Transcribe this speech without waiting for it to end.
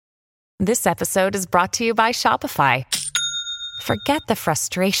This episode is brought to you by Shopify. Forget the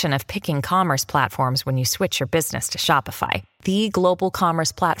frustration of picking commerce platforms when you switch your business to Shopify, the global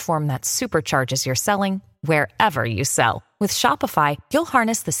commerce platform that supercharges your selling wherever you sell. With Shopify, you'll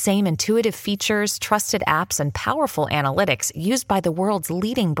harness the same intuitive features, trusted apps, and powerful analytics used by the world's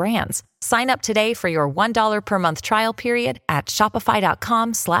leading brands. Sign up today for your $1 per month trial period at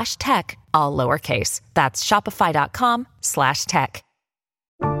shopify.com/tech, all lowercase. That's shopify.com/tech.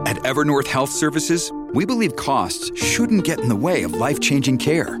 At Evernorth Health Services, we believe costs shouldn't get in the way of life-changing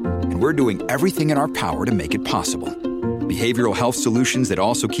care, and we're doing everything in our power to make it possible. Behavioral health solutions that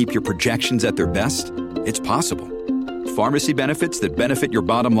also keep your projections at their best? It's possible. Pharmacy benefits that benefit your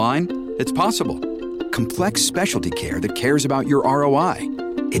bottom line? It's possible. Complex specialty care that cares about your ROI?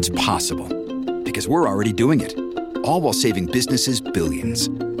 It's possible. Because we're already doing it. All while saving businesses billions.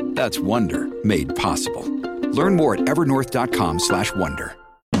 That's Wonder made possible. Learn more at evernorth.com/wonder.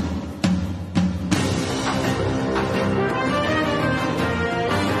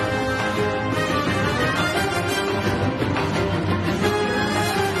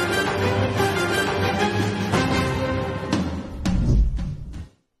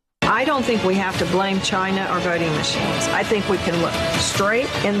 I don't think we have to blame China or voting machines. I think we can look straight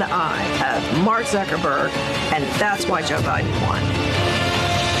in the eye of Mark Zuckerberg, and that's why Joe Biden won.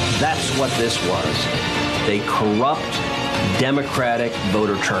 That's what this was. A corrupt Democratic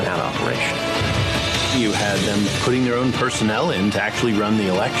voter turnout operation. You had them putting their own personnel in to actually run the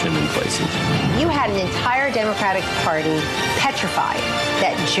election in places. You had an entire Democratic Party petrified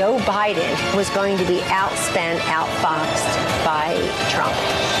that Joe Biden was going to be outspent, outfoxed by Trump.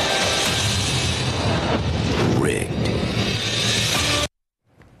 Rigged.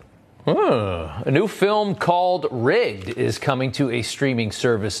 A new film called Rigged is coming to a streaming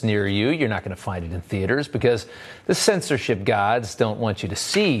service near you. You're not going to find it in theaters because the censorship gods don't want you to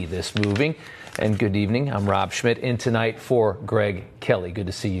see this movie. And good evening, I'm Rob Schmidt, in tonight for Greg Kelly. Good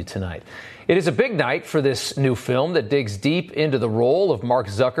to see you tonight. It is a big night for this new film that digs deep into the role of Mark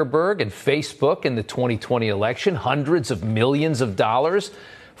Zuckerberg and Facebook in the 2020 election. Hundreds of millions of dollars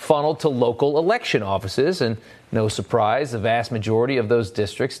funneled to local election offices. And no surprise, the vast majority of those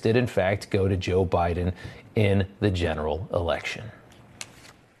districts did, in fact, go to Joe Biden in the general election.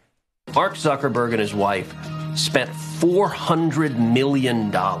 Mark Zuckerberg and his wife spent $400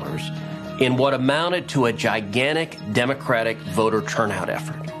 million in what amounted to a gigantic Democratic voter turnout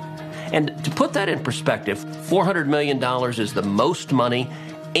effort. And to put that in perspective, $400 million is the most money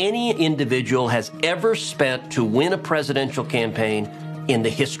any individual has ever spent to win a presidential campaign in the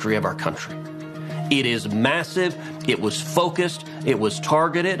history of our country. It is massive, it was focused, it was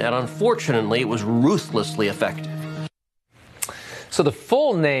targeted, and unfortunately, it was ruthlessly effective. So the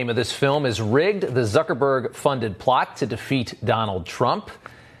full name of this film is Rigged, the Zuckerberg-funded plot to defeat Donald Trump.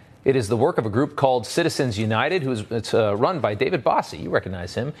 It is the work of a group called Citizens United, it's run by David Bossie. You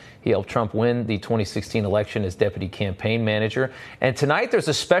recognize him. He helped Trump win the 2016 election as deputy campaign manager. And tonight there's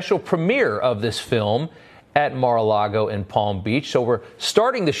a special premiere of this film at Mar-a-Lago in Palm Beach. So we're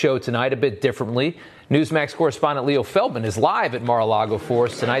starting the show tonight a bit differently. Newsmax correspondent Leo Feldman is live at Mar-a-Lago for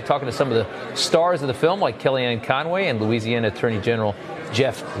us tonight, talking to some of the stars of the film, like Kellyanne Conway and Louisiana Attorney General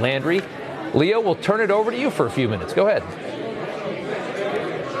Jeff Landry. Leo, we'll turn it over to you for a few minutes. Go ahead.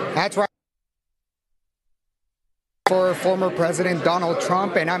 That's right. For former President Donald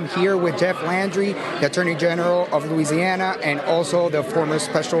Trump, and I'm here with Jeff Landry, the Attorney General of Louisiana, and also the former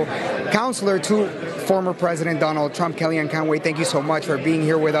special counselor to former President Donald Trump, Kellyanne Conway. Thank you so much for being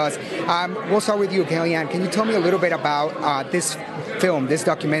here with us. We'll start with you, Kellyanne. Can you tell me a little bit about this film, this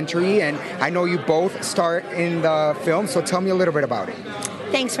documentary? And I know you both star in the film, so tell me a little bit about it.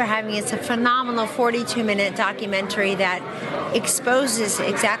 Thanks for having me. It's a phenomenal 42-minute documentary that exposes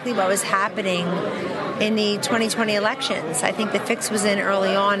exactly what was happening in the 2020 elections. I think the fix was in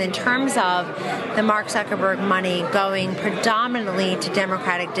early on in terms of the Mark Zuckerberg money going predominantly to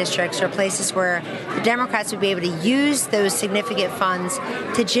Democratic districts or places where the Democrats would be able to use those significant funds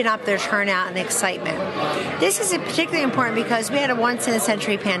to gin up their turnout and excitement. This is particularly important because we had a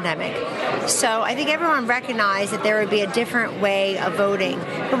once-in-a-century pandemic. So I think everyone recognized that there would be a different way of voting.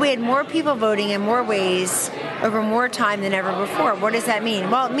 But we had more people voting in more ways over more time than ever before. What does that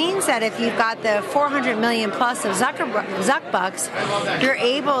mean? Well, it means that if you've got the 400 million plus of Zuckbucks, you're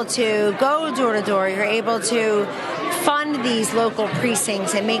able to go door to door. You're able to fund these local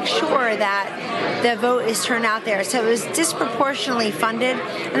precincts and make sure that the vote is turned out there. So it was disproportionately funded.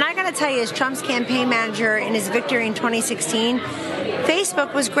 And I got to tell you, as Trump's campaign manager in his victory in 2016,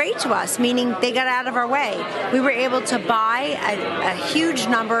 Facebook was great to us, meaning they got out of our way. We were able to buy a huge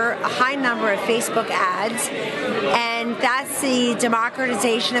number, a high number of Facebook ads and that's the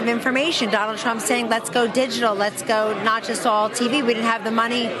democratization of information. Donald Trump saying, let's go digital, let's go not just all TV. We didn't have the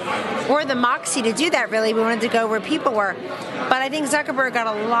money or the moxie to do that, really. We wanted to go where people were. But I think Zuckerberg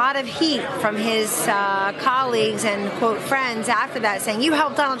got a lot of heat from his colleagues and, quote, friends after that, saying, you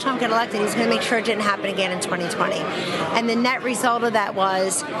helped Donald Trump get elected. He's going to make sure it didn't happen again in 2020. And the net result of that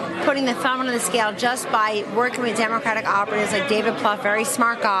was putting the thumb on the scale just by working with Democratic operatives like David Plouffe, very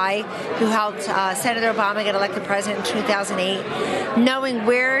smart guy who helped Senator Obama get elected president in 2008, knowing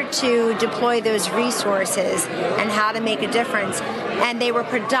where to deploy those resources and how to make a difference. And they were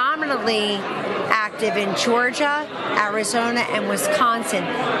predominantly active in Georgia, Arizona, and Wisconsin,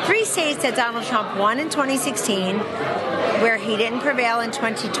 3 states that Donald Trump won in 2016, where he didn't prevail in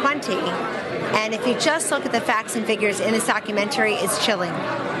 2020. And if you just look at the facts and figures in this documentary, it's chilling.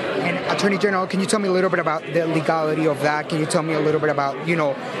 And Attorney General, can you tell me a little bit about the legality of that? Can you tell me a little bit about,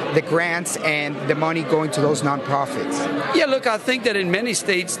 the grants and the money going to those nonprofits? Yeah, look, I think that in many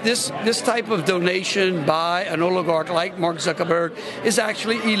states, this type of donation by an oligarch like Mark Zuckerberg is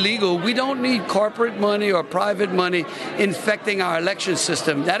actually illegal. We don't need corporate money or private money infecting our election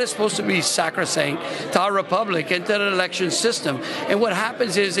system. That is supposed to be sacrosanct to our republic and to the election system. And what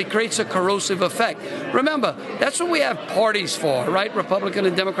happens is it creates a corrosive effect. Remember, that's what we have parties for, right? Republican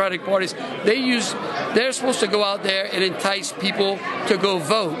and Democratic parties. They're supposed to go out there and entice people to go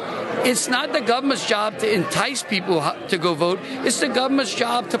vote. It's not the government's job to entice people to go vote. It's the government's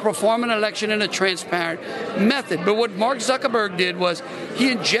job to perform an election in a transparent method. But what Mark Zuckerberg did was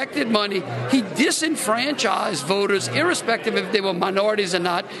he injected money. He disenfranchised voters, irrespective if they were minorities or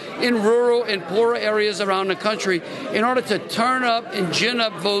not, in rural and poorer areas around the country in order to turn up and gin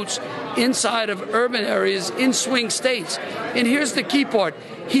up votes inside of urban areas in swing states. And here's the key part.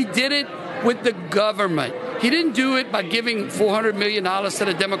 He did it with the government. He didn't do it by giving $400 million to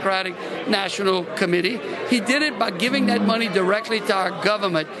the Democratic National Committee. He did it by giving that money directly to our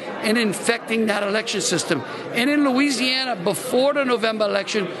government and infecting that election system. And in Louisiana, before the November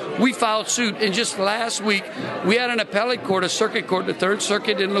election, we filed suit. And just last week, we had an appellate court, a circuit court, the Third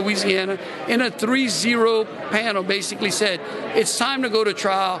Circuit in Louisiana, in a 3-0 panel basically said, it's time to go to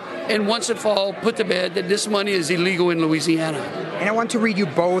trial and once and for all put to bed that this money is illegal in Louisiana. And I want to read you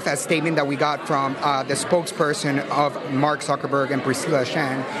both a statement that we got from the spokesperson of Mark Zuckerberg and Priscilla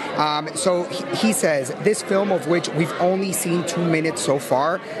Shan. So he says, this film, of which we've only seen 2 minutes so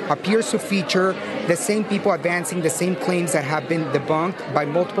far, appears to feature the same people advancing the same claims that have been debunked by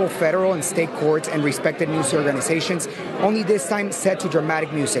multiple federal and state courts and respected news organizations, only this time set to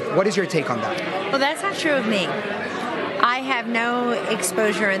dramatic music. What is your take on that? Well, that's not true of me. I have no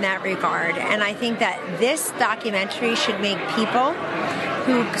exposure in that regard, and I think that this documentary should make people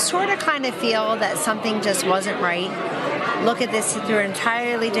who sort of kind of feel that something just wasn't right look at this through an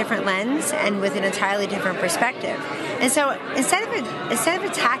entirely different lens and with an entirely different perspective. And so instead of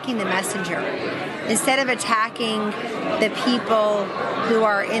attacking the messenger, instead of attacking the people who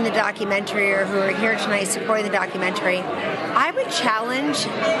are in the documentary or who are here tonight supporting the documentary, I would challenge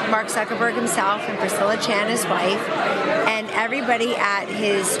Mark Zuckerberg himself and Priscilla Chan, his wife, and everybody at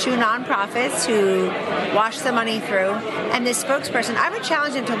his 2 nonprofits who wash the money through, and this spokesperson. I would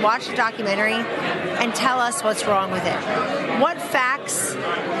challenge them to watch the documentary and tell us what's wrong with it. What facts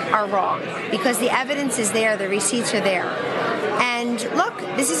are wrong? Because the evidence is there, the receipts are there. And look,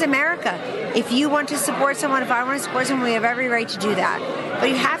 this is America. If you want to support someone, if I want to support someone, we have every right to do that. But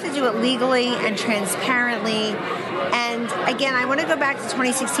you have to do it legally and transparently. And again, I want to go back to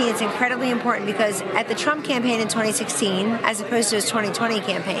 2016. It's incredibly important because at the Trump campaign in 2016, as opposed to his 2020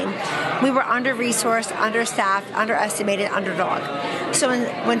 campaign, we were under-resourced, understaffed, underestimated, underdog. So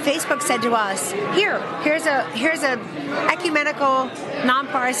when Facebook said to us, here's a ecumenical,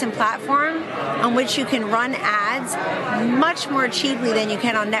 nonpartisan platform on which you can run ads much more cheaply than you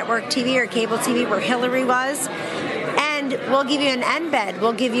can on network TV or cable TV where Hillary was, and we'll give you an embed,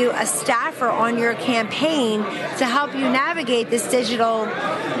 we'll give you a staffer on your campaign to help you navigate this digital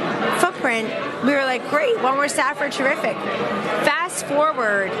footprint. We were like, great, one more staffer, terrific. Fast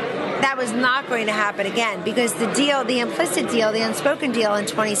forward, that was not going to happen again because the deal, the implicit deal, the unspoken deal in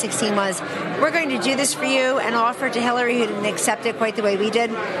 2016 was, we're going to do this for you and offer it to Hillary, who didn't accept it quite the way we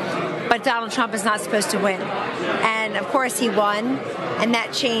did. But Donald Trump is not supposed to win. And of course he won, and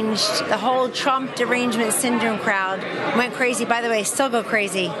that changed the whole Trump derangement syndrome crowd. Went crazy. By the way, still go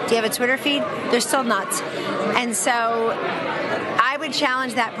crazy. Do you have a Twitter feed? They're still nuts. And so I would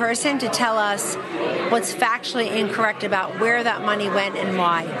challenge that person to tell us what's factually incorrect about where that money went and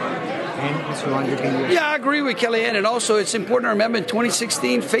why. And Mr. Landry, can you? Yeah, I agree with Kellyanne. And also, it's important to remember in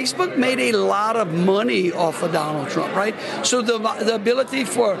 2016, Facebook made a lot of money off of Donald Trump, right? So the ability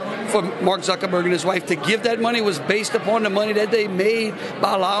for Mark Zuckerberg and his wife to give that money was based upon the money that they made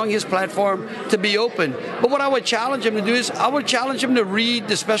by allowing his platform to be open. But what I would challenge him to do is I would challenge him to read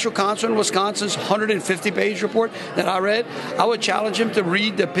the special counsel in Wisconsin's 150-page report that I read. I would challenge him to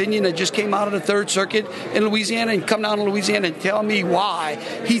read the opinion that just came out of the Third Circuit in Louisiana and come down to Louisiana and tell me why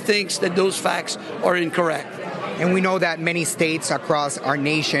he thinks that those facts are incorrect. And we know that many states across our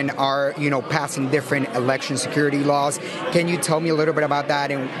nation are, passing different election security laws. Can you tell me a little bit about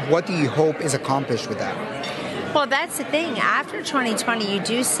that, and what do you hope is accomplished with that? Well, that's the thing. After 2020, you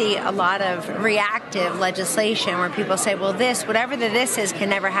do see a lot of reactive legislation where people say, well, whatever this is, can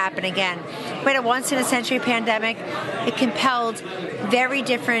never happen again. But a once-in-a-century pandemic, it compelled very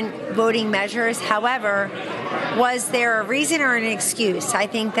different voting measures. However, was there a reason or an excuse? I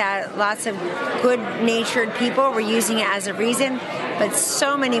think that lots of good-natured people were using it as a reason, but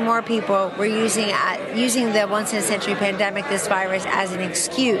so many more people were using the once-in-a-century pandemic, this virus, as an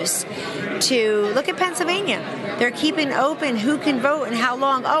excuse to look at Pennsylvania. They're keeping open who can vote and how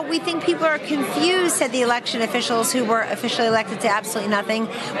long. Oh, we think people are confused, said the election officials who were officially elected to absolutely nothing.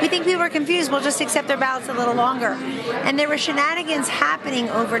 We think people are confused. We'll just accept their ballots a little longer. And there were shenanigans happening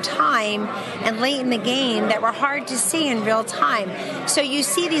over time and late in the game that were hard to see in real time. So you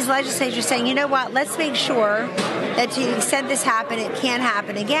see these legislatures saying, you know what, let's make sure that to the extent this happened, it can't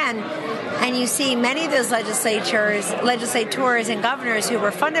happen again. And you see many of those legislators and governors who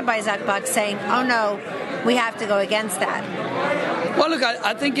were funded by Zuckerberg saying, oh, no, we have to go against that. Well, look,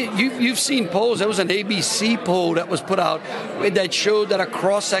 I think you've seen polls. There was an ABC poll that was put out that showed that a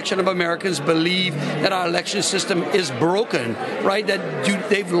cross-section of Americans believe that our election system is broken, right? That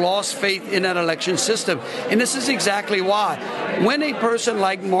they've lost faith in that election system. And this is exactly why. When a person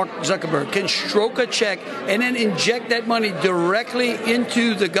like Mark Zuckerberg can stroke a check and then inject that money directly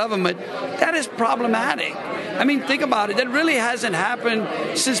into the government, that is problematic. I mean, think about it. That really hasn't happened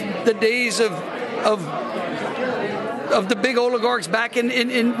since the days of the big oligarchs back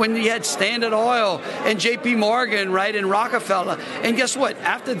in when you had Standard Oil and J.P. Morgan, right, and Rockefeller. And guess what?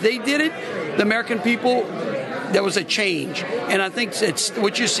 After they did it, the American people, there was a change. And I think it's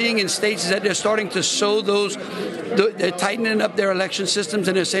what you're seeing in states is that they're starting to sow those. They're tightening up their election systems,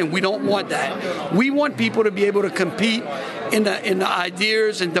 and they're saying, we don't want that. We want people to be able to compete in the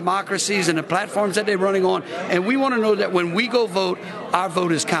ideas and democracies and the platforms that they're running on. And we want to know that when we go vote, our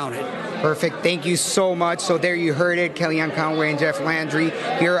vote is counted. Perfect. Thank you so much. So there you heard it, Kellyanne Conway and Jeff Landry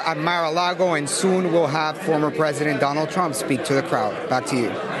here at Mar-a-Lago, and soon we'll have former President Donald Trump speak to the crowd. Back to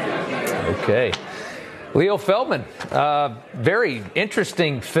you. Okay. Leo Feldman, very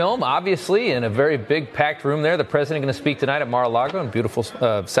interesting film, obviously, in a very big packed room there. The president going to speak tonight at Mar-a-Lago in beautiful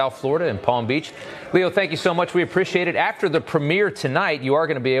South Florida in Palm Beach. Leo, thank you so much. We appreciate it. After the premiere tonight, you are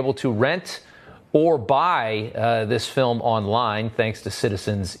going to be able to rent or buy this film online, thanks to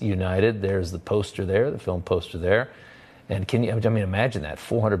Citizens United. There's the poster there, the film poster there. And can you, imagine that,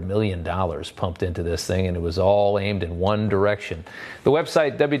 $400 million pumped into this thing, and it was all aimed in one direction. The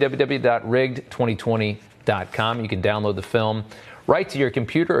website, www.rigged2020.com. You can download the film right to your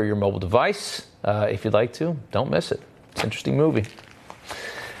computer or your mobile device if you'd like to. Don't miss it. It's an interesting movie.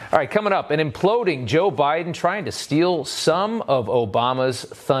 All right, coming up, an imploding Joe Biden trying to steal some of Obama's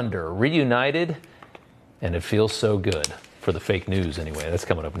thunder. Reunited, and it feels so good for the fake news anyway. That's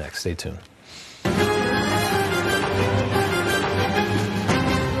coming up next. Stay tuned.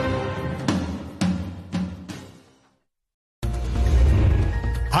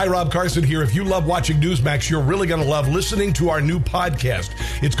 Hi, Rob Carson here. If you love watching Newsmax, you're really going to love listening to our new podcast.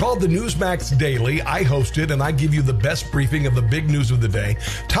 It's called the Newsmax Daily. I host it, and I give you the best briefing of the big news of the day,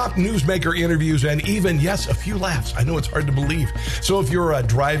 top newsmaker interviews, and even, yes, a few laughs. I know it's hard to believe. So if you're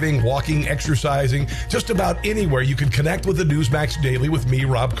driving, walking, exercising, just about anywhere, you can connect with the Newsmax Daily with me,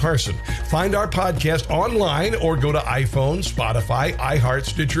 Rob Carson. Find our podcast online or go to iPhone, Spotify, iHeart,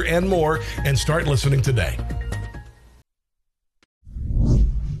 Stitcher, and more, and start listening today.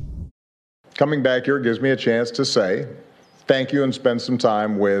 Coming back here gives me a chance to say thank you and spend some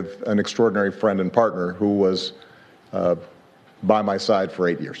time with an extraordinary friend and partner who was by my side for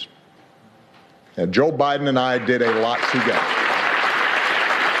 8 years. And Joe Biden and I did a lot together.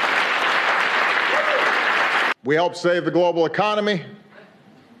 We helped save the global economy,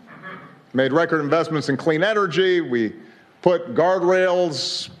 made record investments in clean energy. We put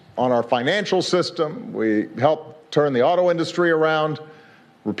guardrails on our financial system. We helped turn the auto industry around.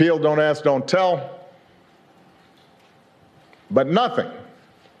 Repealed Don't Ask, Don't Tell. But nothing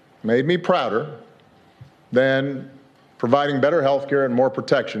made me prouder than providing better health care and more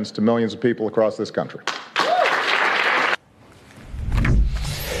protections to millions of people across this country.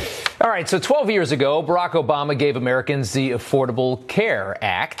 All right, so 12 years ago, Barack Obama gave Americans the Affordable Care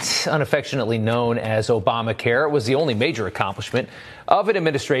Act, unaffectionately known as Obamacare. It was the only major accomplishment of an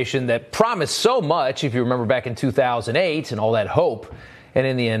administration that promised so much, if you remember back in 2008, and all that hope, and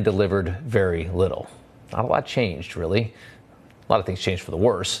in the end delivered very little. Not a lot changed, really. A lot of things changed for the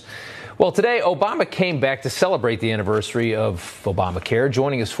worse. Well, today, Obama came back to celebrate the anniversary of Obamacare,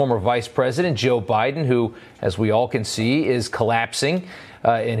 joining his former vice president, Joe Biden, who, as we all can see, is collapsing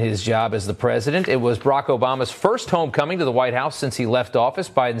in his job as the president. It was Barack Obama's first homecoming to the White House since he left office.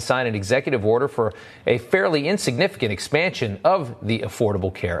 Biden signed an executive order for a fairly insignificant expansion of the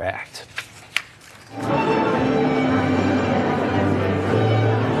Affordable Care Act.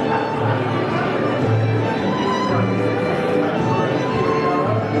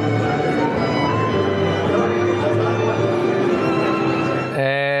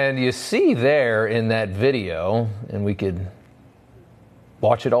 And you see there in that video, and we could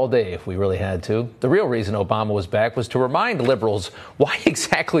watch it all day if we really had to, the real reason Obama was back was to remind liberals why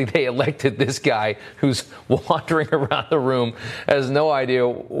exactly they elected this guy who's wandering around the room, has no idea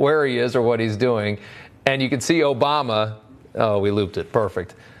where he is or what he's doing. And you can see Obama. Oh, we looped it.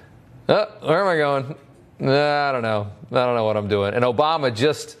 Perfect. Where am I going? I don't know. I don't know what I'm doing. And Obama,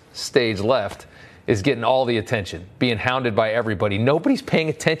 just stage left, is getting all the attention, being hounded by everybody. Nobody's paying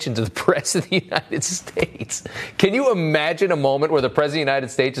attention to the President of the United States. Can you imagine a moment where the President of the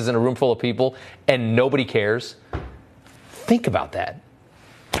United States is in a room full of people and nobody cares? Think about that.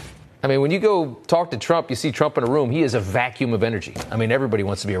 I mean, when you go talk to Trump, you see Trump in a room, he is a vacuum of energy. I mean, everybody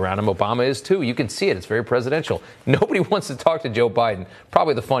wants to be around him. Obama is too. You can see it. It's very presidential. Nobody wants to talk to Joe Biden.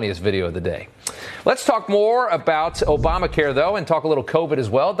 Probably the funniest video of the day. Let's talk more about Obamacare, though, and talk a little COVID as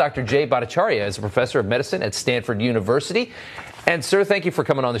well. Dr. Jay Bhattacharya is a professor of medicine at Stanford University. And, sir, thank you for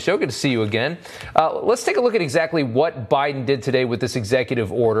coming on the show. Good to see you again. Let's take a look at exactly what Biden did today with this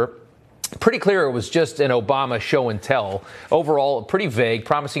executive order. Pretty clear it was just an Obama show and tell. Overall, pretty vague,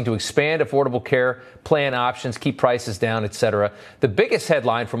 promising to expand affordable care plan options, keep prices down, etc. The biggest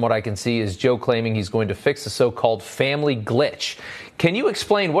headline from what I can see is Joe claiming he's going to fix the so-called family glitch. Can you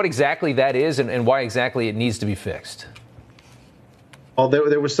explain what exactly that is and why exactly it needs to be fixed? Well,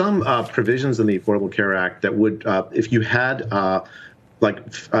 there were some provisions in the Affordable Care Act that would, if you had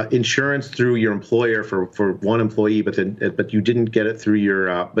insurance through your employer for one employee, but you didn't get it through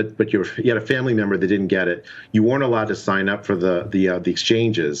your but you had a family member that didn't get it, you weren't allowed to sign up for the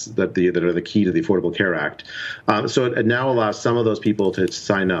exchanges that are the key to the Affordable Care Act. So it now allows some of those people to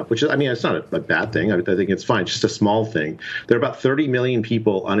sign up, which is, I mean, it's not a bad thing. I think it's fine. It's just a small thing. There are about 30 million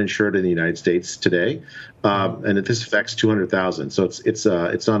people uninsured in the United States today. And this affects 200,000. So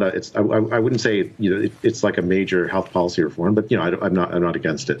I wouldn't say it's like a major health policy reform, but I'm not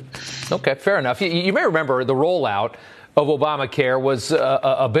against it. Okay, fair enough. You may remember the rollout of Obamacare was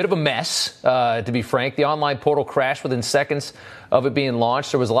a bit of a mess, to be frank. The online portal crashed within seconds of it being launched.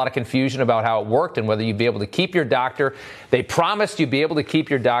 There was a lot of confusion about how it worked and whether you'd be able to keep your doctor. They promised you'd be able to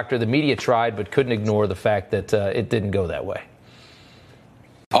keep your doctor. The media tried, but couldn't ignore the fact that it didn't go that way.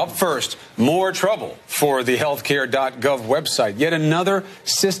 Up first, more trouble for the healthcare.gov website. Yet another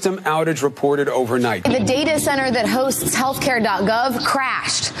system outage reported overnight. The data center that hosts healthcare.gov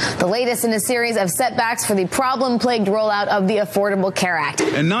crashed. The latest in a series of setbacks for the problem-plagued rollout of the Affordable Care Act.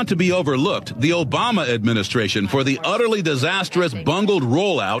 And not to be overlooked, the Obama administration for the utterly disastrous, bungled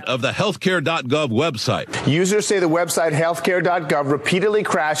rollout of the healthcare.gov website. Users say the website healthcare.gov repeatedly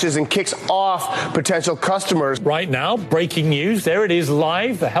crashes and kicks off potential customers. Right now, breaking news, there it is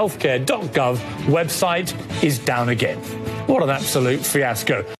live. The healthcare.gov website is down again. What an absolute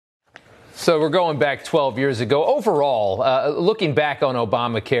fiasco. So we're going back 12 years ago. Overall, looking back on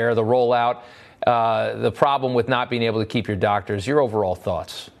Obamacare, the rollout, the problem with not being able to keep your doctors, your overall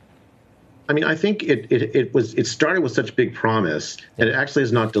thoughts? I mean, I think it started with such big promise, and it actually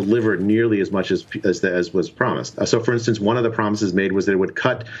has not delivered nearly as much as was promised. So, for instance, one of the promises made was that it would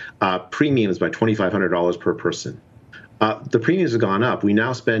cut premiums by $2,500 per person. The premiums have gone up. We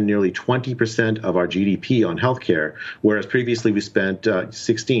now spend nearly 20% of our GDP on healthcare, whereas previously we spent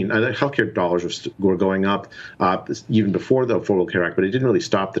 16. The healthcare dollars were going up even before the Affordable Care Act, but it didn't really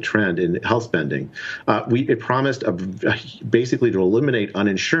stop the trend in health spending. It promised basically to eliminate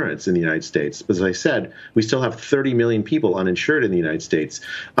uninsurance in the United States. But as I said, we still have 30 million people uninsured in the United States.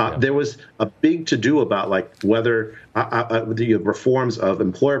 There was a big to-do about whether the reforms of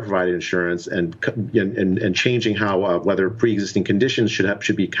employer-provided insurance and changing how whether pre-existing conditions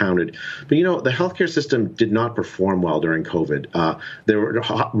should be counted. But the healthcare system did not perform well during COVID. There were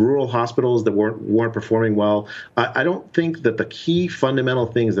rural hospitals that weren't performing well. I don't think that the key fundamental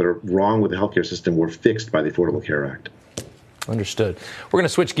things that are wrong with the healthcare system were fixed by the Affordable Care Act. Understood. We're going to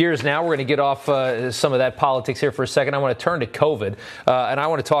switch gears now. We're going to get off some of that politics here for a second. I want to turn to COVID, and I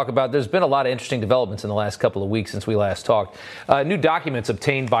want to talk about there's been a lot of interesting developments in the last couple of weeks since we last talked. New documents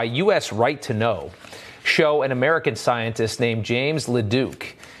obtained by U.S. Right to Know show an American scientist named James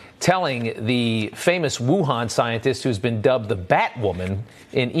LeDuc telling the famous Wuhan scientist who's been dubbed the Batwoman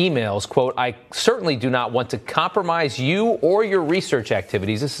in emails, quote, "I certainly do not want to compromise you or your research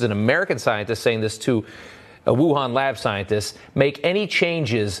activities." This is an American scientist saying this to a Wuhan lab scientist. "Make any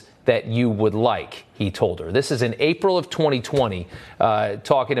changes that you would like," he told her. This is in April of 2020,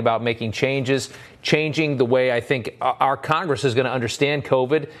 talking about making changes, changing the way I think our Congress is going to understand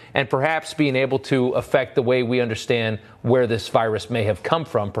COVID and perhaps being able to affect the way we understand where this virus may have come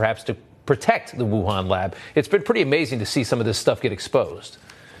from, perhaps to protect the Wuhan lab. It's been pretty amazing to see some of this stuff get exposed.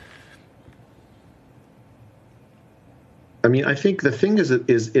 I mean, I think the thing is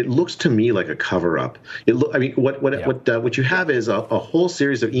it looks to me like a cover-up. What you have is a whole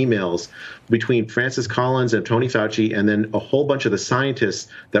series of emails between Francis Collins and Tony Fauci, and then a whole bunch of the scientists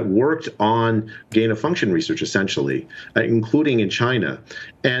that worked on gain-of-function research, essentially, including in China.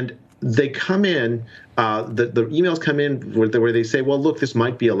 And they come in, the emails come in where they say, well, look, this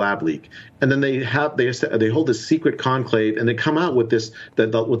might be a lab leak. And then they hold this secret conclave, and they come out with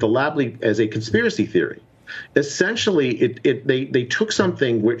with the lab leak as a conspiracy theory. Essentially, they took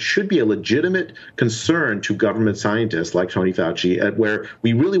something which should be a legitimate concern to government scientists like Tony Fauci, where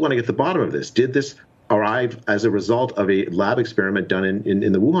we really want to get to the bottom of this. Did this arrive as a result of a lab experiment done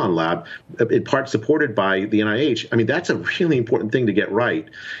in the Wuhan lab, in part supported by the NIH? I mean, that's a really important thing to get right.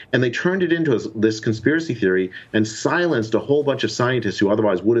 And they turned it into this conspiracy theory and silenced a whole bunch of scientists who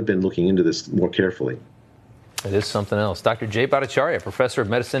otherwise would have been looking into this more carefully. It is something else. Dr. Jay Bhattacharya, professor of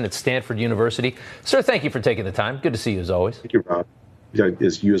medicine at Stanford University. Sir, thank you for taking the time. Good to see you as always. Thank you, Rob.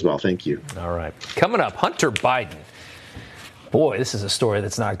 You as well. Thank you. All right. Coming up, Hunter Biden. Boy, this is a story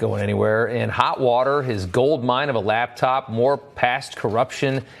that's not going anywhere. In hot water, his gold mine of a laptop, more past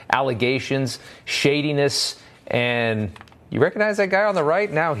corruption, allegations, shadiness, and you recognize that guy on the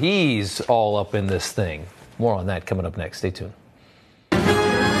right? Now he's all up in this thing. More on that coming up next. Stay tuned.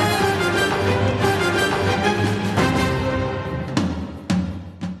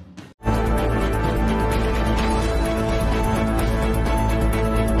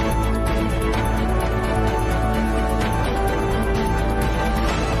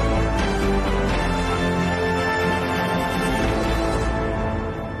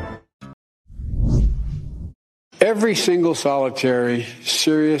 Every single solitary,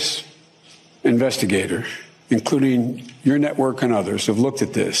 serious investigator, including your network and others, have looked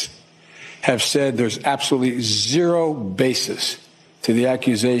at this, have said there's absolutely zero basis to the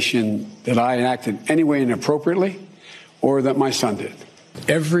accusation that I acted any way inappropriately or that my son did.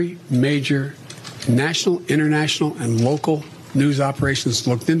 Every major national, international, and local news operations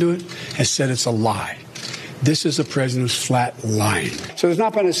looked into it has said it's a lie. This is a president who's flat lying. So there's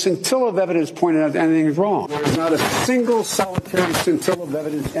not been a scintilla of evidence pointing out that anything is wrong. There's not a single solitary scintilla of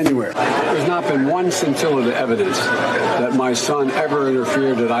evidence anywhere. There's not been one scintilla of evidence that my son ever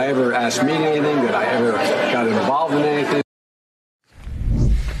interfered, that I ever asked me anything, that I ever got involved in anything.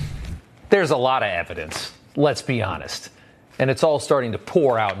 There's a lot of evidence, let's be honest. And it's all starting to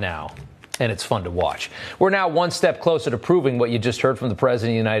pour out now. And it's fun to watch. We're now one step closer to proving what you just heard from the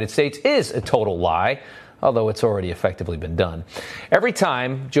President of the United States is a total lie, although it's already effectively been done. Every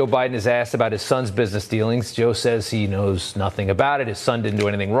time Joe Biden is asked about his son's business dealings, Joe says he knows nothing about it. His son didn't do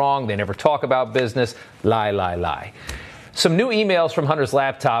anything wrong. They never talk about business. Lie, lie, lie. Some new emails from Hunter's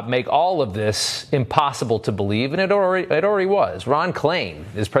laptop make all of this impossible to believe, and it already was. Ron Klain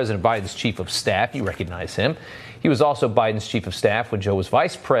is President Biden's chief of staff. You recognize him. He was also Biden's chief of staff when Joe was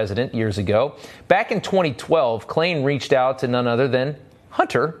vice president years ago. Back in 2012, Klain reached out to none other than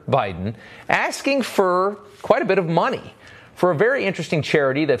Hunter Biden, asking for quite a bit of money for a very interesting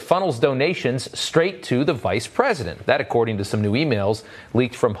charity that funnels donations straight to the vice president. That, according to some new emails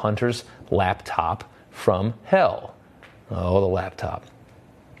leaked from Hunter's laptop from hell. Oh, the laptop.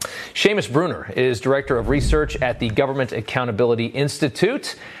 Seamus Bruner is director of research at the Government Accountability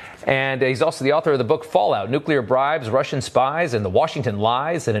Institute. And he's also the author of the book Fallout, Nuclear Bribes, Russian Spies, and the Washington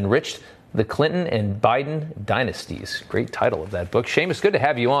Lies That Enriched the Clinton and Biden Dynasties. Great title of that book. Seamus, good to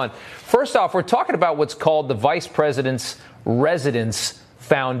have you on. First off, we're talking about what's called the vice president's residence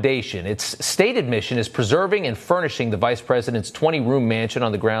Foundation. Its stated mission is preserving and furnishing the vice president's 20-room mansion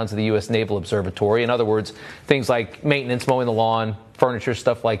on the grounds of the U.S. Naval Observatory. In other words, things like maintenance, mowing the lawn, furniture,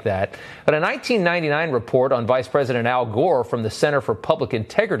 stuff like that. But a 1999 report on Vice President Al Gore from the Center for Public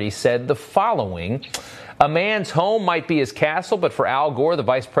Integrity said the following: a man's home might be his castle, but for Al Gore, the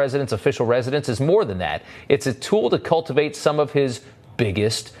vice president's official residence is more than that. It's a tool to cultivate some of his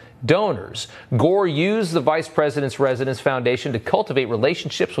biggest donors. Gore used the vice president's residence foundation to cultivate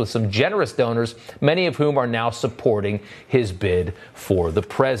relationships with some generous donors, many of whom are now supporting his bid for the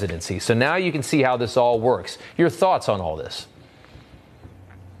presidency. So now you can see how this all works. Your thoughts on all this?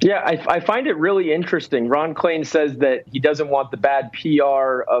 Yeah, I find it really interesting. Ron Klain says that he doesn't want the bad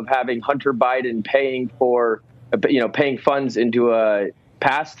PR of having Hunter Biden paying funds into a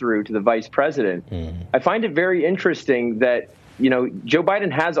pass-through to the vice president. I find it very interesting that Joe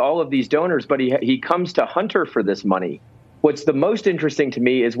Biden has all of these donors, but he comes to Hunter for this money. What's the most interesting to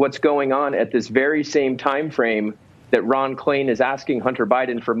me is what's going on at this very same time frame that Ron Klain is asking Hunter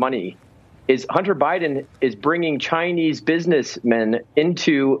Biden for money. Is Hunter Biden is bringing Chinese businessmen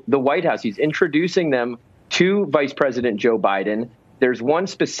into the White House. He's introducing them to Vice President Joe Biden. There's one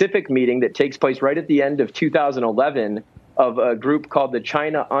specific meeting that takes place right at the end of 2011 of a group called the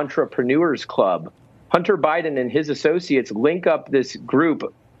China Entrepreneurs Club. Hunter Biden and his associates link up this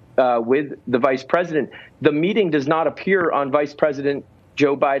group with the vice president. The meeting does not appear on Vice President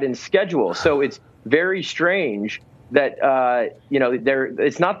Joe Biden's schedule. So it's very strange that,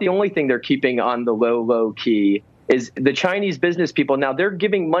 it's not the only thing they're keeping on the low key is the Chinese business people. Now, they're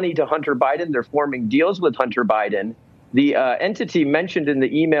giving money to Hunter Biden. They're forming deals with Hunter Biden. The entity mentioned in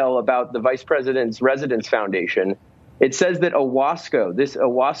the email about the vice president's residence foundation, it says that Owasco, this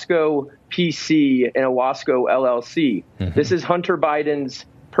Owasco PC and Owasco LLC, this is Hunter Biden's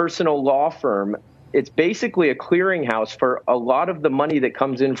personal law firm. It's basically a clearinghouse for a lot of the money that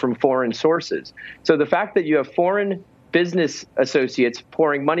comes in from foreign sources. So the fact that you have foreign business associates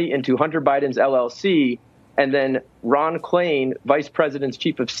pouring money into Hunter Biden's LLC, and then Ron Klain, vice president's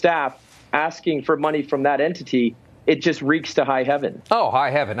chief of staff, asking for money from that entity, it just reeks to high heaven. Oh,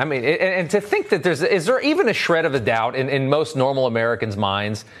 high heaven. I mean, and to think that is there even a shred of a doubt in most normal Americans'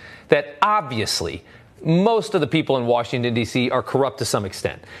 minds that obviously most of the people in Washington, D.C. are corrupt to some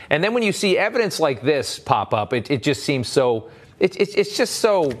extent. And then when you see evidence like this pop up, it just seems so, it's just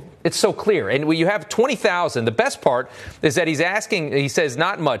so, it's so clear. And when you have 20,000, the best part is that he says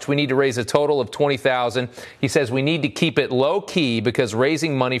not much. We need to raise a total of 20,000. He says we need to keep it low key because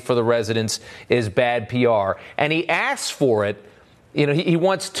raising money for the residents is bad PR. And he asks for it. He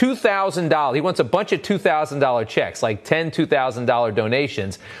wants $2,000. He wants a bunch of $2,000 checks, like 10 $2,000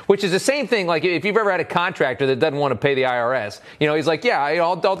 donations, which is the same thing. Like if you've ever had a contractor that doesn't want to pay the IRS, he's like, yeah,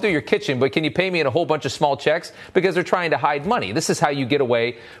 I'll do your kitchen, but can you pay me in a whole bunch of small checks? Because they're trying to hide money. This is how you get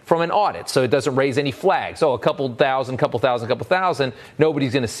away from an audit. So it doesn't raise any flags. Oh, a couple thousand.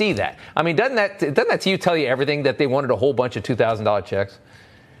 Nobody's going to see that. I mean, doesn't that to you tell you everything that they wanted a whole bunch of $2,000 checks?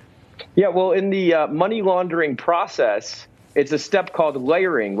 Yeah, well, in the money laundering process, it's a step called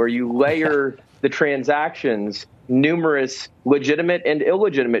layering, where you layer the transactions, numerous legitimate and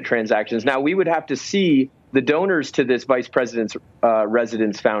illegitimate transactions. Now, we would have to see the donors to this vice president's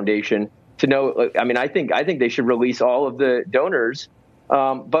residence foundation to know. I mean, I think they should release all of the donors.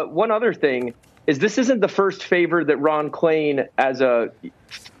 But one other thing is this isn't the first favor that Ron Klain, as a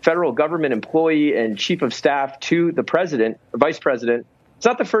federal government employee and chief of staff to the president, or vice president, it's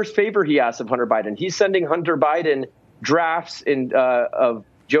not the first favor he asks of Hunter Biden. He's sending Hunter Biden drafts of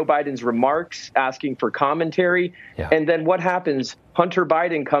Joe Biden's remarks, asking for commentary. Yeah. And then what happens? Hunter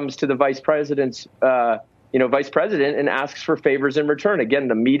Biden comes to the vice president and asks for favors in return. Again,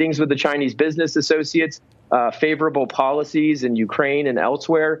 the meetings with the Chinese business associates, favorable policies in Ukraine and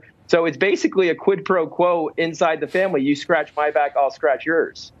elsewhere. So it's basically a quid pro quo inside the family. You scratch my back, I'll scratch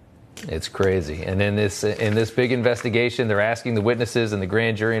yours. It's crazy. And in this big investigation, they're asking the witnesses in the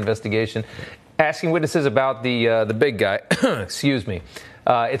grand jury investigation, asking witnesses about the big guy. Excuse me.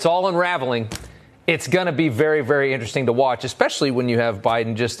 It's all unraveling. It's going to be very, very interesting to watch, especially when you have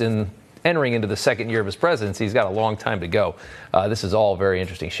Biden just entering into the second year of his presidency. He's got a long time to go. This is all very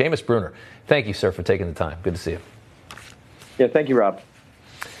interesting. Seamus Bruner, thank you, sir, for taking the time. Good to see you. Yeah, thank you, Rob.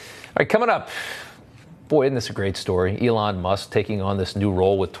 All right, coming up. Boy, isn't this a great story? Elon Musk taking on this new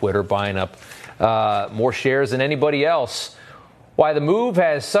role with Twitter, buying up more shares than anybody else. Why the move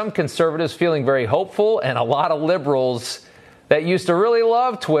has some conservatives feeling very hopeful and a lot of liberals that used to really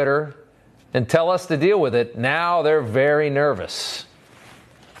love Twitter and tell us to deal with it, now they're very nervous.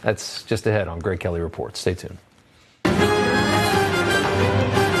 That's just ahead on Greg Kelly Reports. Stay tuned.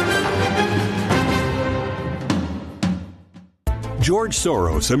 George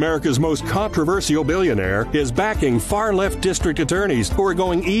Soros, America's most controversial billionaire, is backing far-left district attorneys who are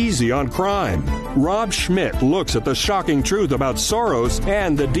going easy on crime. Rob Schmidt looks at the shocking truth about Soros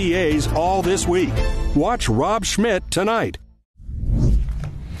and the DAs all this week. Watch Rob Schmidt tonight.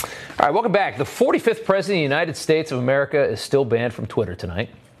 All right, welcome back. The 45th president of the United States of America is still banned from Twitter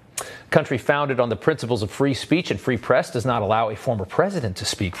tonight. A country founded on the principles of free speech and free press does not allow a former president to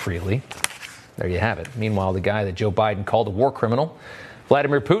speak freely. There you have it. Meanwhile, the guy that Joe Biden called a war criminal,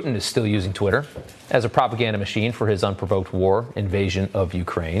 Vladimir Putin, is still using Twitter as a propaganda machine for his unprovoked war invasion of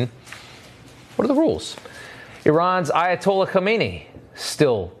Ukraine. What are the rules? Iran's Ayatollah Khamenei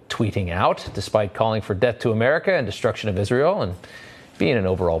still tweeting out, despite calling for death to America and destruction of Israel and being an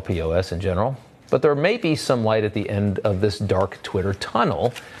overall POS in general. But there may be some light at the end of this dark Twitter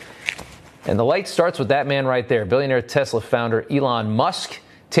tunnel. And the light starts with that man right there, billionaire Tesla founder Elon Musk,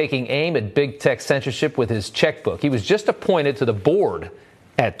 taking aim at big tech censorship with his checkbook. He was just appointed to the board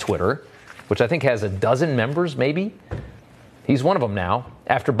at Twitter, which I think has a dozen members, maybe. He's one of them now,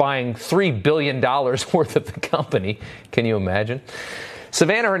 after buying $3 billion worth of the company. Can you imagine?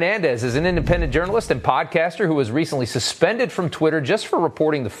 Savannah Hernandez is an independent journalist and podcaster who was recently suspended from Twitter just for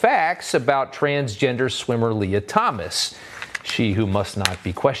reporting the facts about transgender swimmer Leah Thomas. She who must not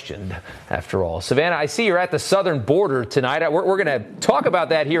be questioned, after all. Savannah, I see you're at the southern border tonight. We're going to talk about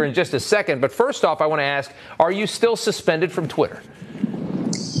that here in just a second. But first off, I want to ask, are you still suspended from Twitter?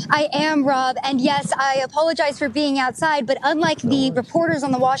 I am, Rob. And yes, I apologize for being outside. But unlike the reporters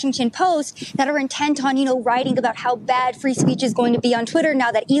on the Washington Post that are intent on, writing about how bad free speech is going to be on Twitter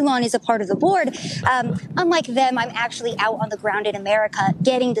now that Elon is a part of the board, unlike them, I'm actually out on the ground in America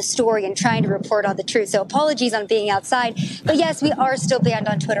getting the story and trying to report on the truth. So apologies on being outside. But yes, we are still banned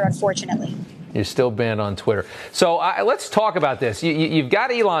on Twitter, unfortunately. You're still banned on Twitter. So let's talk about this. You've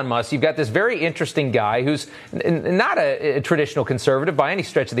got Elon Musk. You've got this very interesting guy who's not a traditional conservative by any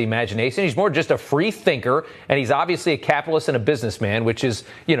stretch of the imagination. He's more just a free thinker, and he's obviously a capitalist and a businessman, which is,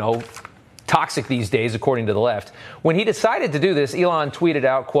 toxic these days, according to the left. When he decided to do this, Elon tweeted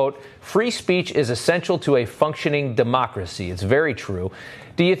out, quote, "Free speech is essential to a functioning democracy." It's very true.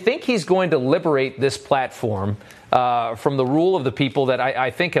 Do you think he's going to liberate this platform from the rule of the people that I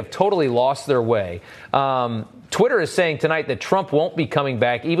think have totally lost their way? Twitter is saying tonight that Trump won't be coming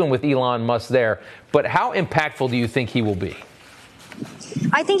back, even with Elon Musk there. But how impactful do you think he will be?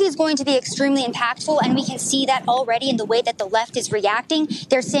 I think he's going to be extremely impactful, and we can see that already in the way that the left is reacting.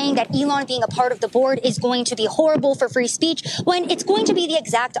 They're saying that Elon being a part of the board is going to be horrible for free speech, when it's going to be the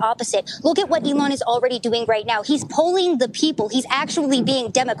exact opposite. Look at what Elon is already doing right now. He's polling the people. He's actually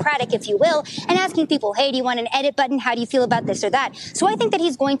being democratic, if you will, and asking people, hey, do you want an edit button? How do you feel about this or that? So I think that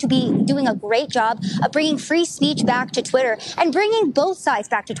he's going to be doing a great job of bringing free speech back to Twitter and bringing both sides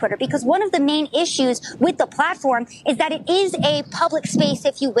back to Twitter, because one of the main issues with the platform is that it is a public space,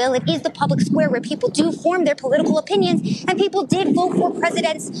 if you will. It is the public square where people do form their political opinions, and people did vote for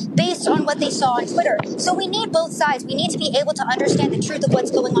presidents based on what they saw on Twitter. So we need both sides. We need to be able to understand the truth of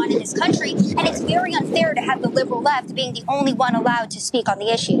what's going on in this country, and it's very unfair to have the liberal left being the only one allowed to speak on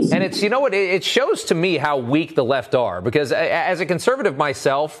the issues. And it's, it shows to me how weak the left are, because as a conservative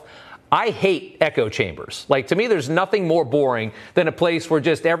myself, I hate echo chambers. Like, to me, there's nothing more boring than a place where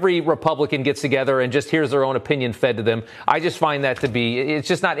just every Republican gets together and just hears their own opinion fed to them. I just find that to be, it's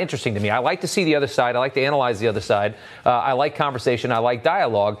just not interesting to me. I like to see the other side. I like to analyze the other side. I like conversation. I like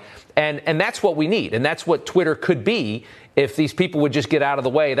dialogue. And that's what we need. And that's what Twitter could be if these people would just get out of the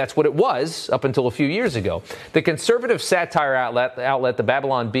way. That's what it was up until a few years ago. The conservative satire outlet, the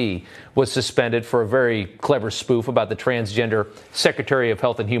Babylon Bee, was suspended for a very clever spoof about the transgender Secretary of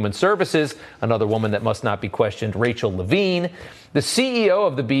Health and Human Services, another woman that must not be questioned, Rachel Levine. The CEO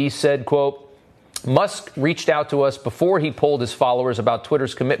of the Bee said, quote, "Musk reached out to us before he polled his followers about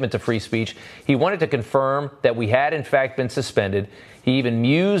Twitter's commitment to free speech. He wanted to confirm that we had, in fact, been suspended. He even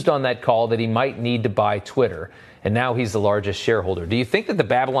mused on that call that he might need to buy Twitter. And now he's the largest shareholder." Do you think that the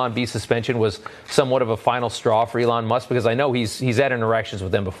Babylon Bee suspension was somewhat of a final straw for Elon Musk? Because I know he's had interactions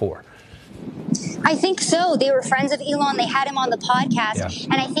with them before. I think so. They were friends of Elon. They had him on the podcast.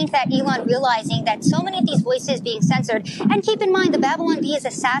 Yeah. And I think that Elon realizing that so many of these voices being censored, and keep in mind, the Babylon Bee is a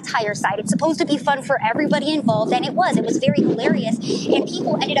satire site. It's supposed to be fun for everybody involved, and it was. It was very hilarious. And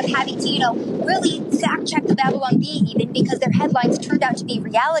people ended up having to, really fact check the Babylon Bee even, because their headlines turned out to be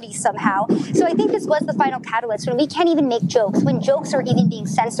reality somehow. So I think this was the final catalyst when we can't even make jokes, when jokes are even being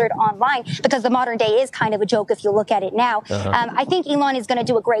censored online, because the modern day is kind of a joke if you look at it now. I think Elon is going to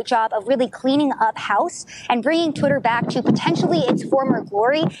do a great job of really cleaning up Clubhouse and bringing Twitter back to potentially its former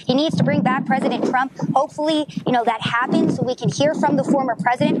glory. He needs to bring back President Trump. Hopefully, that happens so we can hear from the former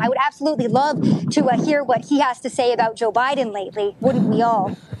president. I would absolutely love to hear what he has to say about Joe Biden lately. Wouldn't we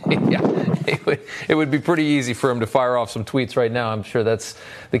all? Yeah, it would be pretty easy for him to fire off some tweets right now. I'm sure that's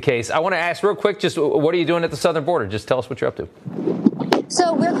the case. I want to ask real quick, just what are you doing at the southern border? Just tell us what you're up to.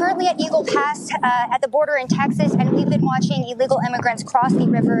 So we're currently at Eagle Pass at the border in Texas, and we've been watching illegal immigrants cross the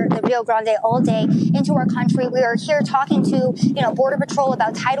river, the Rio Grande, all day into our country. We are here talking to, Border Patrol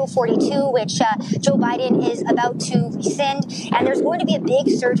about Title 42, which Joe Biden is about to rescind. And there's going to be a big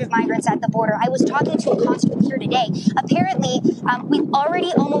surge of migrants at the border. I was talking to a constable here today. Apparently, we've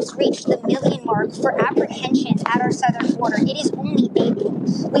already almost reached the 1 million mark for apprehensions at our southern border. It is only April.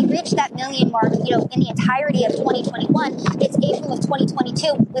 We reached that 1 million mark, in the entirety of 2021. It's April of 2022.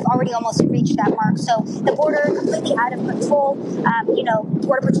 We've already almost reached that mark. So the border completely out of control.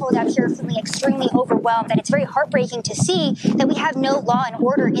 Border Patrol is out here feeling extremely overwhelmed. And it's very heartbreaking to see that we have no law and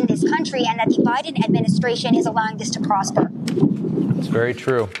order in this country and that the Biden administration is allowing this to prosper. It's very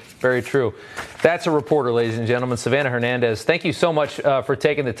true. Very true. That's a reporter, ladies and gentlemen. Savannah Hernandez, thank you so much for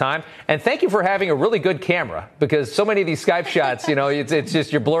taking the time. And thank you for having a really good camera, because so many of these Skype shots, it's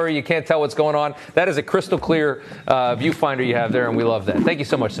just you're blurry. You can't tell what's going on. That is a crystal clear viewfinder you have there, and we love that. Thank you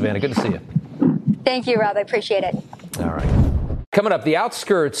so much, Savannah. Good to see you. Thank you, Rob. I appreciate it. All right. Coming up, the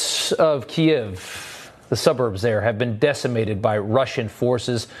outskirts of Kyiv, the suburbs there, have been decimated by Russian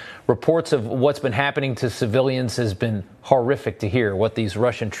forces. Reports of what's been happening to civilians has been horrific to hear, what these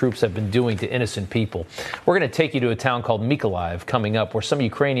Russian troops have been doing to innocent people. We're going to take you to a town called Mykolaiv coming up, where some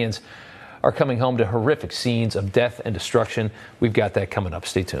Ukrainians are coming home to horrific scenes of death and destruction. We've got that coming up.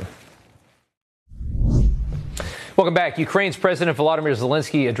 Stay tuned. Welcome back. Ukraine's President Volodymyr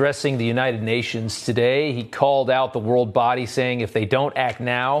Zelensky addressing the United Nations today. He called out the world body, saying if they don't act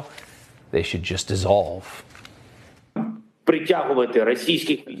now, they should just dissolve.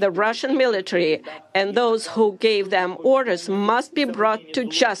 The Russian military and those who gave them orders must be brought to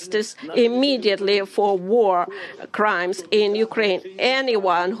justice immediately for war crimes in Ukraine.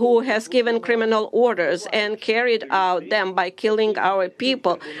 Anyone who has given criminal orders and carried out them by killing our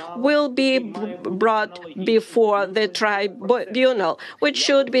people will be brought before the tribunal, which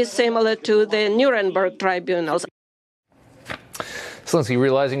should be similar to the Nuremberg tribunals. Zelensky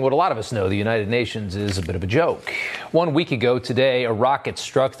realizing what a lot of us know, the United Nations is a bit of a joke. 1 week ago today, a rocket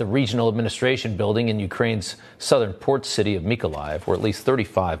struck the regional administration building in Ukraine's southern port city of Mykolaiv, where at least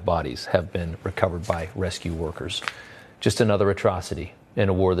 35 bodies have been recovered by rescue workers. Just another atrocity in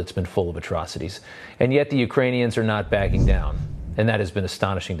a war that's been full of atrocities. And yet the Ukrainians are not backing down. And that has been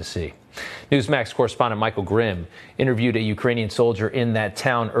astonishing to see. Newsmax correspondent Michael Grimm interviewed a Ukrainian soldier in that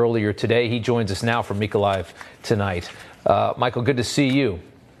town earlier today. He joins us now from Mykolaiv tonight. Michael, good to see you.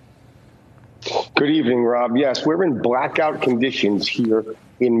 Good evening, Rob. Yes, we're in blackout conditions here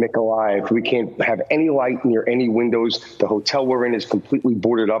in Mykolaiv. We can't have any light near any windows. The hotel we're in is completely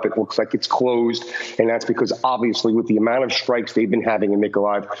boarded up. It looks like it's closed. And that's because, obviously, with the amount of strikes they've been having in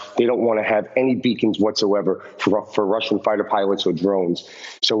Mykolaiv, they don't want to have any beacons whatsoever for Russian fighter pilots or drones.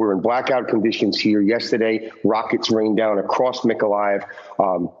 So we're in blackout conditions here. Yesterday, rockets rained down across Mykolaiv.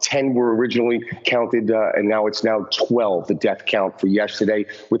 10 were originally counted, and now it's 12, the death count for yesterday,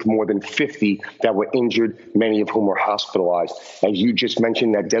 with more than 50 that were injured, many of whom were hospitalized. As you just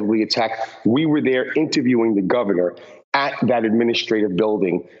mentioned, that deadly attack, we were there interviewing the governor at that administrative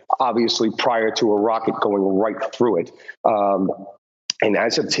building, obviously prior to a rocket going right through it. And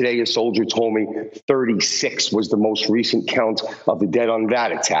as of today, a soldier told me 36 was the most recent count of the dead on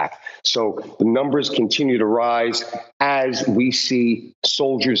that attack. So the numbers continue to rise as we see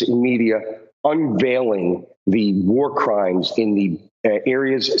soldiers in media unveiling the war crimes in the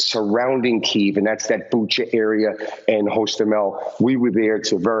areas surrounding Kyiv, and that's that Bucha area and Hostomel. We were there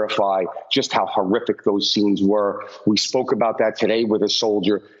to verify just how horrific those scenes were. We spoke about that today with a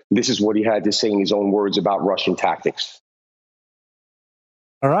soldier. This is what he had to say in his own words about Russian tactics.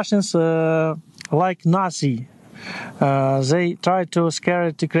 Russians, like Nazi, they try to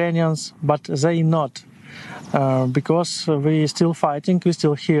scare Ukrainians, but they not. Because we still fighting, we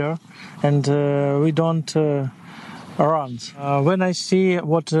still here, and we don't run. When I see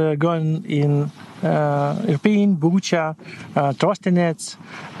what going in Irpin, Bucha, Trostenets,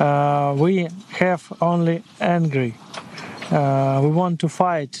 we have only angry. We want to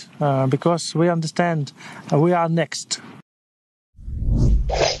fight because we understand we are next.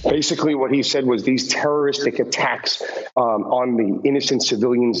 Basically, what he said was these terroristic attacks on the innocent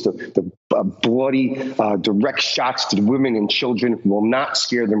civilians, the bloody direct shots to women and children will not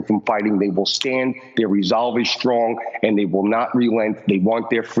scare them from fighting. They will stand. Their resolve is strong, and they will not relent. They want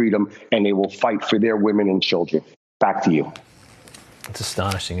their freedom, and they will fight for their women and children. Back to you. It's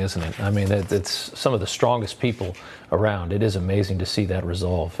astonishing, isn't it? I mean, it's some of the strongest people around. It is amazing to see that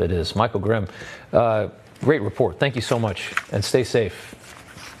resolve. It is. Michael Grimm, great report. Thank you so much, and stay safe.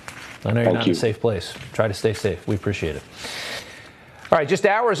 I know you're not in a safe place. Try to stay safe. We appreciate it. All right, just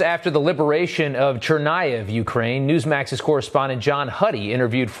hours after the liberation of Chernihiv, Ukraine, Newsmax's correspondent John Huddy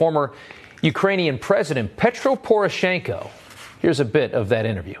interviewed former Ukrainian President Petro Poroshenko. Here's a bit of that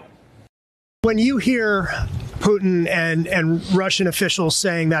interview. When you hear Putin and Russian officials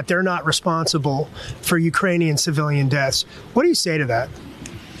saying that they're not responsible for Ukrainian civilian deaths, what do you say to that?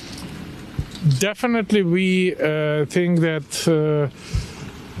 Definitely, we think that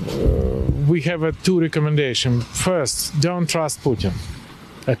we have two recommendations. First, don't trust Putin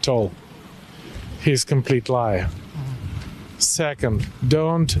at all. He's a complete liar. Second,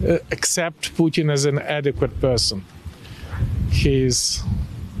 don't accept Putin as an adequate person. He's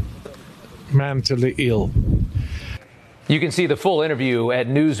mentally ill. You can see the full interview at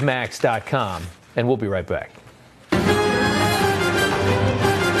Newsmax.com, and we'll be right back.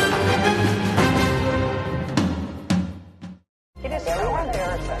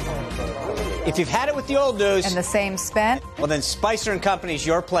 If you've had it with the old news and the same spent, well, then Spicer & Company's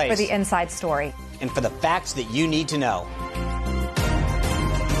your place for the inside story and for the facts that you need to know.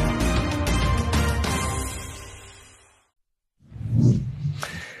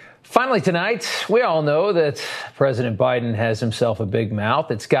 Finally tonight, we all know that President Biden has himself a big mouth.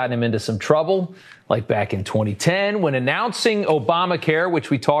 It's gotten him into some trouble, like back in 2010 when announcing Obamacare, which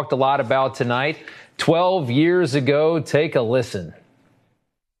we talked a lot about tonight, 12 years ago. Take a listen.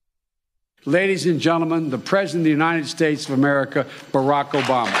 Ladies and gentlemen, the President of the United States of America, Barack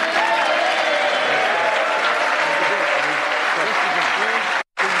Obama.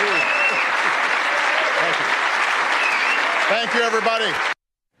 Thank you, everybody.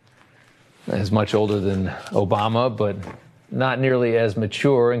 Is much older than Obama, but not nearly as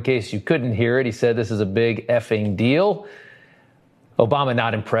mature. In case you couldn't hear it, he said this is a big effing deal. Obama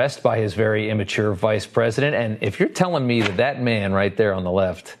not impressed by his very immature vice president. And if you're telling me that that man right there on the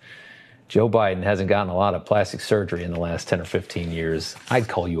left, Joe Biden, hasn't gotten a lot of plastic surgery in the last 10 or 15 years, I'd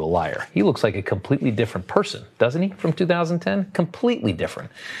call you a liar. He looks like a completely different person, doesn't he, from 2010? Completely different.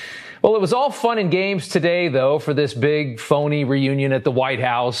 Well, it was all fun and games today, though, for this big phony reunion at the White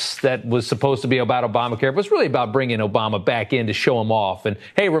House that was supposed to be about Obamacare. It was really about bringing Obama back in to show him off. And,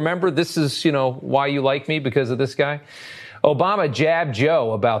 hey, remember, this is, why you like me, because of this guy? Obama jabbed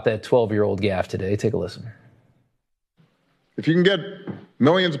Joe about that 12-year-old gaffe today. Take a listen. If you can get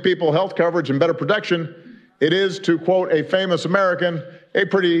millions of people health coverage and better protection, it is, to quote a famous American, a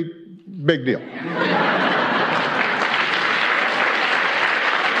pretty big deal.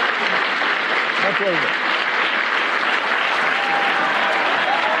 That's what it is.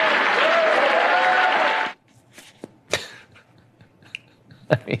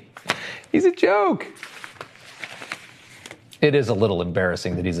 I mean, he's a joke. It is a little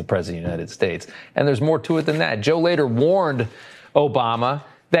embarrassing that he's the president of the United States. And there's more to it than that. Joe later warned Obama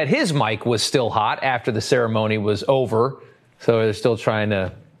that his mic was still hot after the ceremony was over. So they're still trying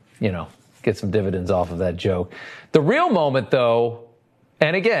to, get some dividends off of that joke. The real moment, though,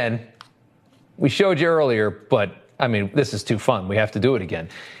 and again, we showed you earlier, but this is too fun. We have to do it again.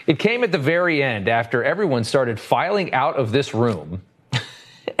 It came at the very end after everyone started filing out of this room.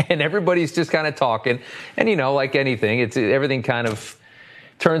 And everybody's just kind of talking. And, like anything, everything kind of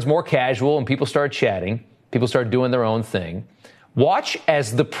turns more casual and people start chatting. People start doing their own thing. Watch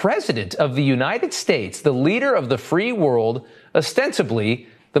as the president of the United States, the leader of the free world, ostensibly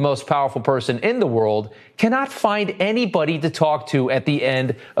the most powerful person in the world, cannot find anybody to talk to at the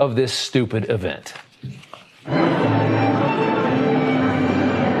end of this stupid event.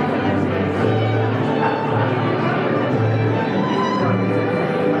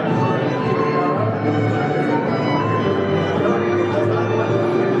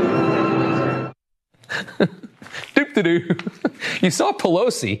 You saw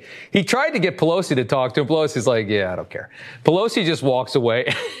Pelosi. He tried to get Pelosi to talk to him. Pelosi's like, yeah, I don't care. Pelosi just walks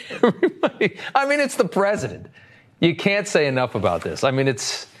away. It's the president. You can't say enough about this.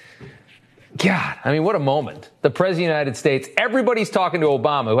 It's, God, what a moment. The president of the United States, everybody's talking to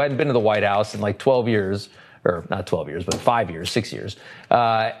Obama, who hadn't been to the White House in like 12 years, or not 12 years, but 5 years, 6 years.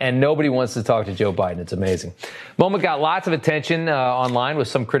 And nobody wants to talk to Joe Biden. It's amazing. Moment got lots of attention online, with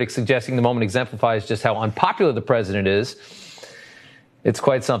some critics suggesting the moment exemplifies just how unpopular the president is. It's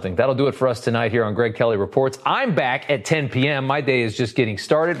quite something. That'll do it for us tonight here on Greg Kelly Reports. I'm back at 10 p.m. My day is just getting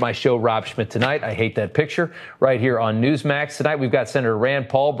started. My show, Rob Schmitt Tonight. I Hate That Picture, right here on Newsmax. Tonight, we've got Senator Rand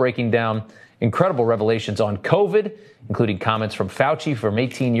Paul breaking down incredible revelations on COVID, including comments from Fauci from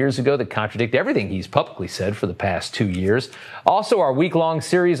 18 years ago that contradict everything he's publicly said for the past 2 years. Also, our week-long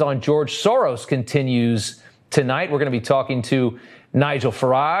series on George Soros continues tonight. We're going to be talking to Nigel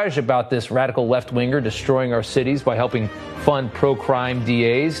Farage about this radical left-winger destroying our cities by helping fund pro-crime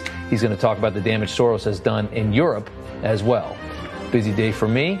DAs. He's going to talk about the damage Soros has done in Europe as well. Busy day for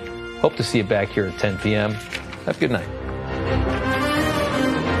me. Hope to see you back here at 10 p.m. Have a good night.